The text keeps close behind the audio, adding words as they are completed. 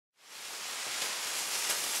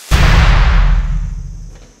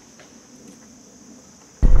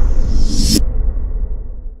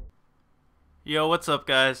Yo, what's up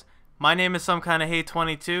guys? My name is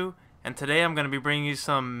SomeKindaHate22 and today I'm going to be bringing you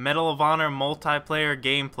some Medal of Honor multiplayer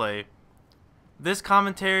gameplay. This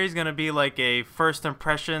commentary is going to be like a first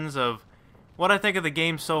impressions of what I think of the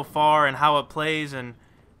game so far and how it plays, and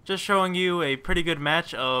just showing you a pretty good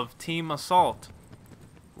match of Team Assault.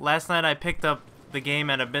 Last night I picked up the game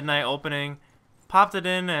at a midnight opening, popped it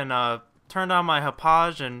in and turned on my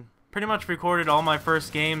Hauppauge and pretty much recorded all my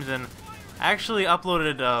first games, and I actually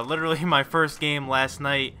uploaded literally my first game last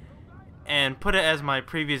night and put it as my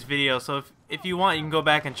previous video, so if you want you can go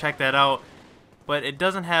back and check that out, but it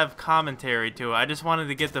doesn't have commentary to it. I just wanted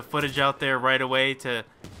to get the footage out there right away to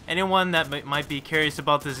anyone that might be curious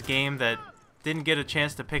about this game that didn't get a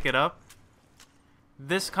chance to pick it up.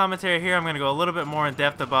 This commentary here, I'm going to go a little bit more in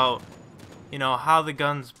depth about, you know, how the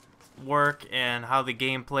guns work and how the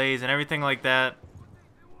game plays and everything like that.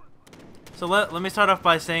 So let me start off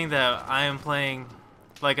by saying that I am playing,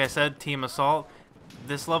 like I said, Team Assault.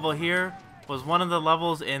 This level here was one of the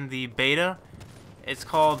levels in the beta. It's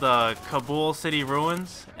called Kabul City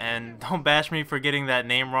Ruins, and don't bash me for getting that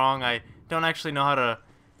name wrong. I don't actually know how to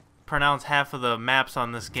pronounce half of the maps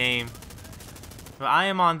on this game. But I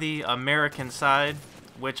am on the American side,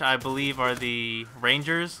 which I believe are the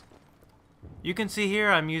Rangers. You can see here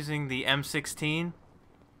I'm using the M16.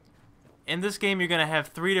 In this game you're going to have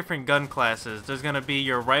three different gun classes. There's going to be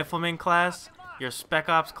your Rifleman class, your Spec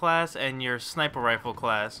Ops class, and your Sniper Rifle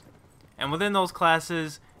class. And within those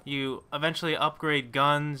classes you eventually upgrade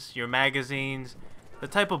guns, your magazines, the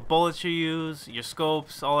type of bullets you use, your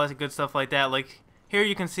scopes, all that good stuff like that. Like here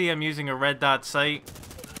you can see I'm using a red dot sight.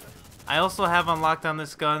 I also have unlocked on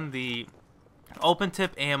this gun the open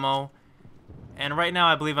tip ammo, and right now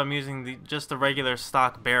I believe I'm using just the regular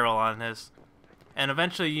stock barrel on this. And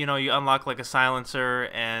eventually, you know, you unlock like a silencer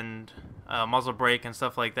and muzzle brake and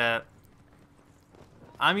stuff like that.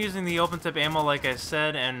 I'm using the open tip ammo like I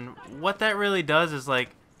said, and what that really does is, like,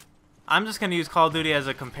 I'm just going to use Call of Duty as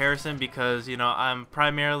a comparison because, you know, I'm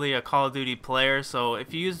primarily a Call of Duty player, so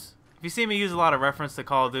if you see me use a lot of reference to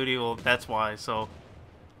Call of Duty, well, that's why. So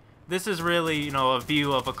this is really, you know, a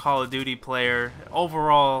view of a Call of Duty player,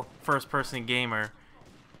 overall first-person gamer.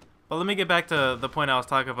 But let me get back to the point I was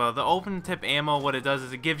talking about. The open tip ammo, what it does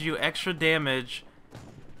is it gives you extra damage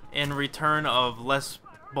in return of less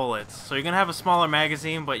bullets. So you're going to have a smaller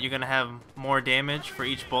magazine, but you're going to have more damage for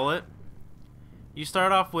each bullet. You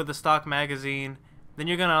start off with the stock magazine, then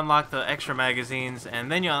you're going to unlock the extra magazines, and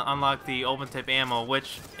then you unlock the open tip ammo,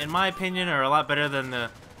 which in my opinion are a lot better than the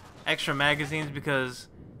extra magazines because,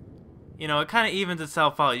 you know, it kind of evens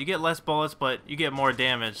itself out. You get less bullets, but you get more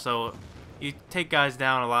damage, so you take guys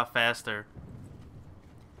down a lot faster.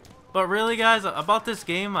 But really guys, about this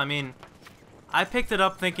game, I mean, I picked it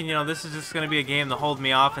up thinking, you know, this is just going to be a game to hold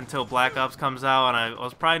me off until Black Ops comes out, and I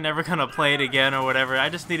was probably never going to play it again or whatever. I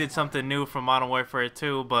just needed something new from Modern Warfare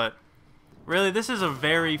 2, but really this is a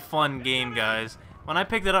very fun game, guys. When I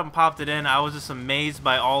picked it up and popped it in, I was just amazed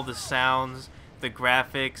by all the sounds, the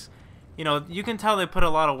graphics. You know, you can tell they put a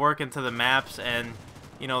lot of work into the maps and,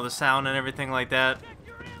 you know, the sound and everything like that.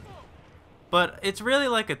 But it's really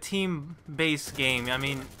like a team-based game. I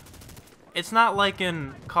mean, it's not like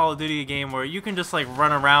in Call of Duty game where you can just like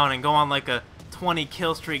run around and go on like a 20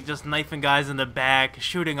 kill streak, just knifing guys in the back,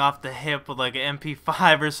 shooting off the hip with like an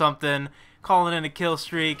MP5 or something, calling in a kill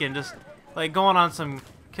streak and just like going on some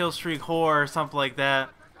kill streak whore or something like that.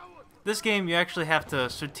 This game you actually have to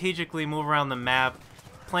strategically move around the map,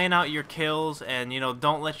 plan out your kills, and, you know,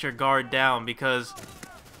 don't let your guard down, because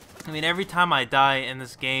I mean, every time I die in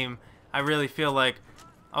this game I really feel like,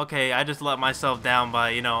 okay, I just let myself down by,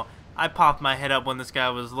 you know, I popped my head up when this guy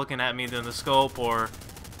was looking at me through the scope, or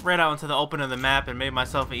ran out into the open of the map and made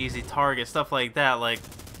myself an easy target, stuff like that. Like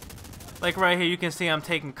right here you can see I'm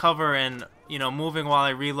taking cover and, you know, moving while I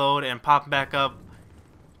reload and popping back up,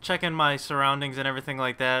 checking my surroundings and everything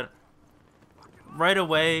like that. Right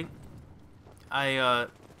away,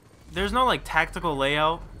 there's no like tactical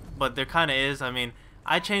layout, but there kind of is. I mean,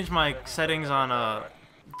 I changed my settings on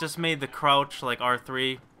just made the crouch like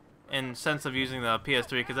R3 in sense of using the PS3,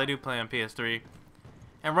 because I do play on PS3.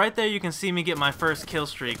 And right there you can see me get my first kill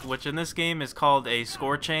streak, which in this game is called a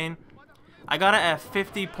score chain. I got it at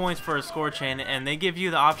 50 points for a score chain, and they give you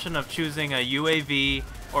the option of choosing a UAV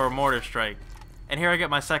or a mortar strike. And here I get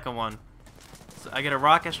my second one. So I get a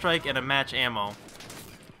rocket strike and a match ammo.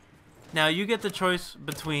 Now you get the choice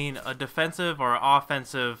between a defensive or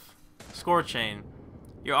offensive score chain.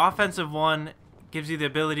 Your offensive one gives you the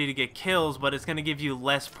ability to get kills, but it's going to give you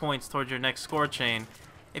less points towards your next score chain.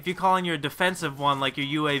 If you call in your defensive one, like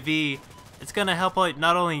your UAV, it's going to help out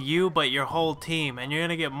not only you, but your whole team, and you're going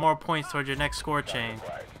to get more points towards your next score chain.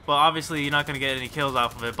 but obviously you're not going to get any kills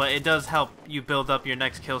off of it, but it does help you build up your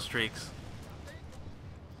next kill streaks.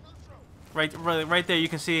 Right there you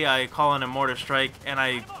can see I call in a mortar strike, and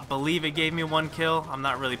I believe it gave me 1 kill. I'm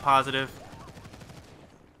not really positive.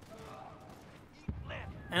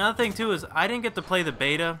 Another thing too is I didn't get to play the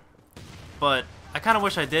beta, but I kind of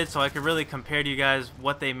wish I did so I could really compare to you guys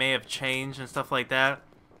what they may have changed and stuff like that.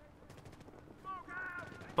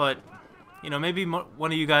 But, you know, maybe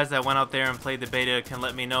one of you guys that went out there and played the beta can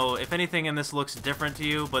let me know if anything in this looks different to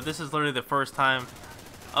you. But this is literally the first time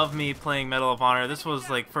of me playing Medal of Honor. This was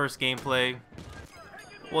like first gameplay.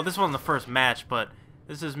 Well, this wasn't the first match, but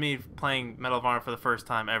this is me playing Medal of Honor for the first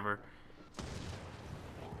time ever.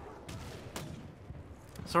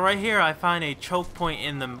 So right here I find a choke point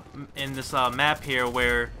in this map here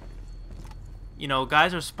where, you know,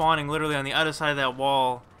 guys are spawning literally on the other side of that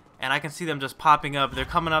wall, and I can see them just popping up. They're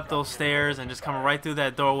coming up those stairs and just coming right through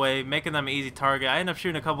that doorway, making them an easy target. I end up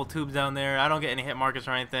shooting a couple tubes down there. I don't get any hit markers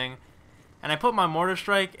or anything. And I put my mortar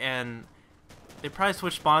strike, and they probably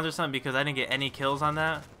switched spawns or something because I didn't get any kills on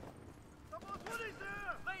that.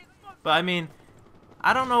 But I mean,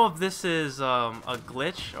 I don't know if this is a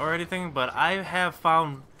glitch or anything, but I have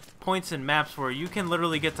found points in maps where you can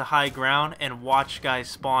literally get to high ground and watch guys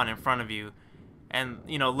spawn in front of you, and,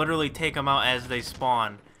 you know, literally take them out as they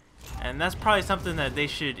spawn. And that's probably something that they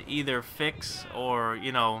should either fix or,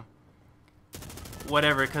 you know,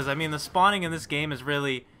 whatever, because I mean the spawning in this game is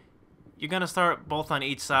really, you're gonna start both on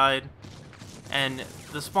each side, and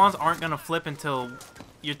the spawns aren't gonna flip until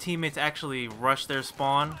your teammates actually rush their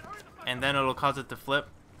spawn, and then it'll cause it to flip.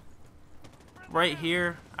 Right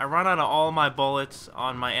here, I run out of all my bullets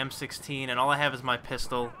on my M16, and all I have is my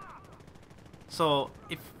pistol. So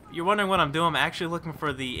if you're wondering what I'm doing, I'm actually looking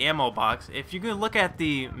for the ammo box. If you can look at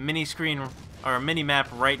the mini screen or mini map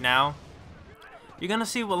right now, you're gonna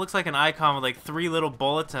see what looks like an icon with like 3 little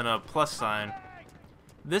bullets and a plus sign.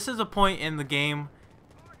 This is a point in the game.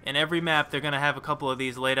 In every map they're gonna have a couple of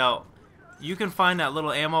these laid out. You can find that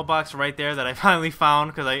little ammo box right there that I finally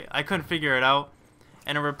found because I couldn't figure it out,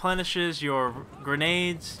 and it replenishes your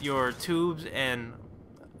grenades, your tubes, and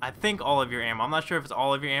I think all of your ammo. I'm not sure if it's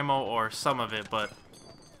all of your ammo or some of it, but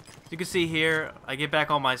you can see here I get back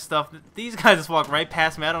all my stuff. These guys just walked right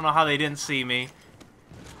past me. I don't know how they didn't see me,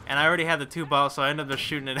 and I already had the tube out, so I ended up just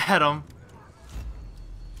shooting it at them.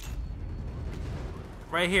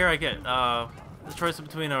 Right here I get the choice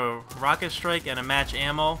between a rocket strike and a match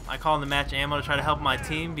ammo. I call them the match ammo to try to help my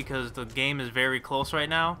team because the game is very close right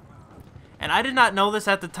now. And I did not know this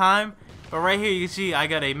at the time, but right here you can see I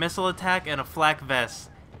got a missile attack and a flak vest.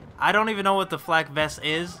 I don't even know what the flak vest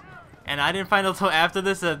is, and I didn't find out until after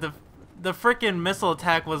this that the freaking missile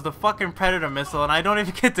attack was the fucking Predator missile, and I don't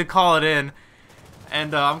even get to call it in.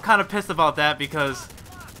 And I'm kind of pissed about that because,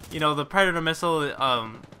 you know, the Predator missile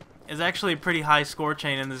is actually a pretty high score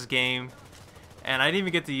chain in this game, and I didn't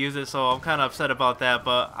even get to use it, so I'm kind of upset about that.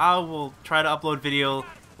 But I will try to upload video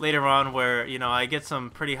later on where, you know, I get some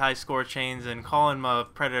pretty high score chains and call in my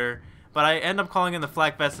Predator, but I end up calling in the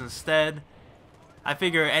flak vest instead. I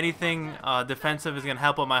figure anything defensive is going to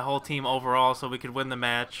help out my whole team overall so we could win the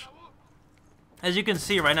match. As you can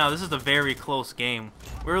see right now, this is a very close game.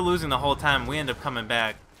 We were losing the whole time. We end up coming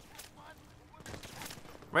back.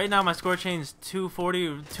 Right now my score chain is 240 or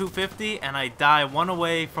 250, and I die 1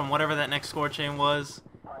 away from whatever that next score chain was.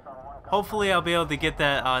 Hopefully I'll be able to get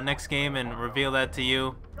that next game and reveal that to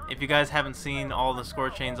you. If you guys haven't seen all the score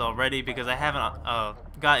chains already, because I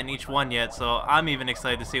haven't gotten each one yet, so I'm even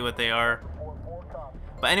excited to see what they are.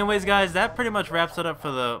 But anyways guys, that pretty much wraps it up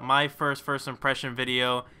for my first impression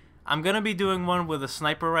video. I'm going to be doing one with a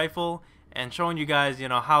sniper rifle and showing you guys, you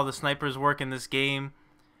know, how the snipers work in this game,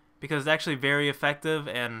 because it's actually very effective,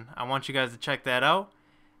 and I want you guys to check that out.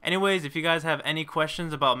 Anyways, if you guys have any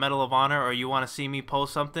questions about Medal of Honor or you want to see me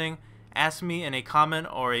post something, ask me in a comment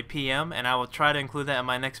or a PM, and I will try to include that in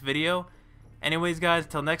my next video. Anyways guys,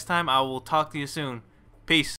 till next time, I will talk to you soon. Peace.